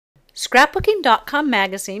Scrapbooking.com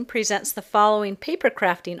magazine presents the following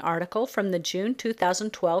papercrafting article from the June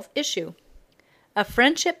 2012 issue. A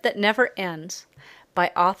Friendship That Never Ends by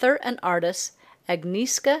author and artist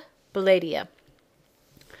Agnieszka Beladia.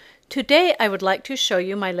 Today I would like to show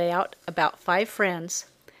you my layout about 5 friends.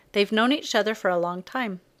 They've known each other for a long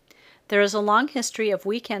time. There is a long history of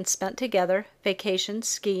weekends spent together, vacations,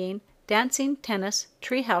 skiing, dancing, tennis,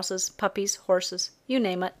 tree houses, puppies, horses, you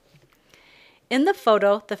name it. In the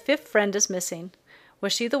photo, the 5th friend is missing.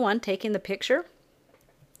 Was she the one taking the picture?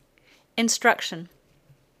 Instruction.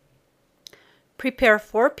 Prepare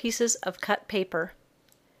 4 pieces of cut paper.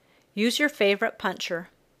 Use your favorite puncher.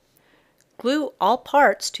 Glue all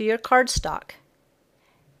parts to your cardstock.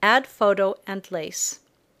 Add photo and lace.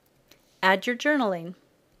 Add your journaling.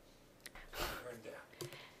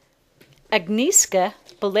 Agnieszka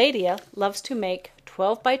Beladia loves to make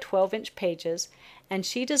 12 by 12 inch pages, and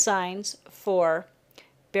she designs for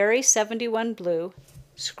Berry 71 Blue,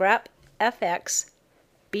 Scrap FX,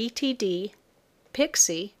 BTD,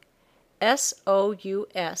 Pixie,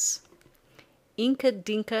 SOUS, Inka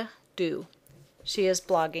Dinka Do. She is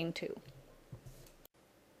blogging too.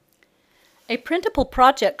 A printable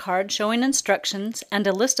project card showing instructions and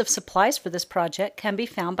a list of supplies for this project can be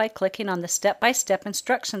found by clicking on the step-by-step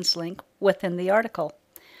instructions link within the article.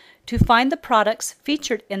 To find the products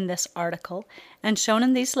featured in this article and shown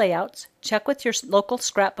in these layouts, check with your local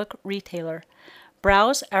scrapbook retailer.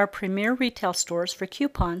 Browse our premier retail stores for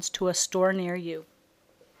coupons to a store near you.